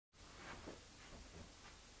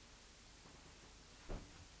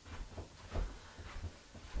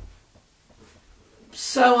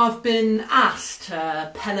So I've been asked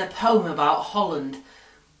to pen a poem about Holland.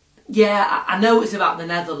 Yeah, I know it's about the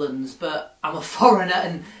Netherlands, but I'm a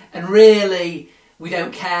foreigner and really we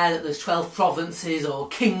don't care that there's 12 provinces or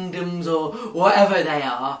kingdoms or whatever they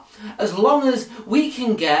are. As long as we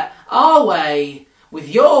can get our way with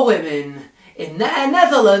your women in their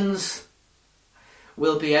Netherlands,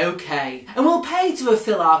 we'll be okay. And we'll pay to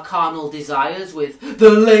fulfill our carnal desires with the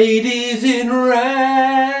ladies in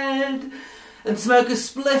red and smoke a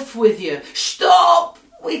spliff with you. Stop!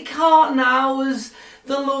 We can't now as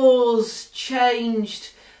the law's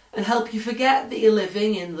changed, and help you forget that you're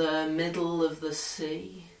living in the middle of the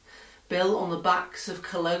sea, built on the backs of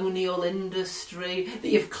colonial industry that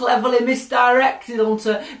you've cleverly misdirected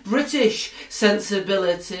onto British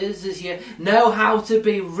sensibilities as you know how to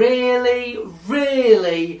be really,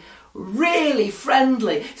 really, really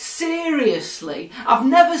friendly. Seriously, I've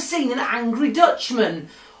never seen an angry Dutchman.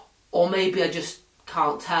 Or maybe I just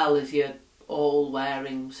can't tell as you're all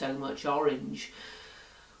wearing so much orange.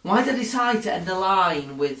 Why did I decide to end the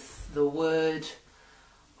line with the word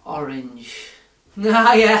orange?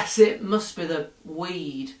 Ah yes, it must be the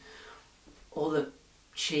weed. Or the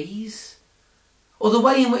cheese. Or the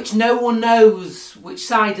way in which no one knows which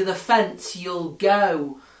side of the fence you'll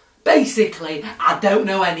go. Basically, I don't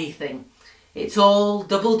know anything. It's all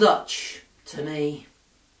double Dutch to me.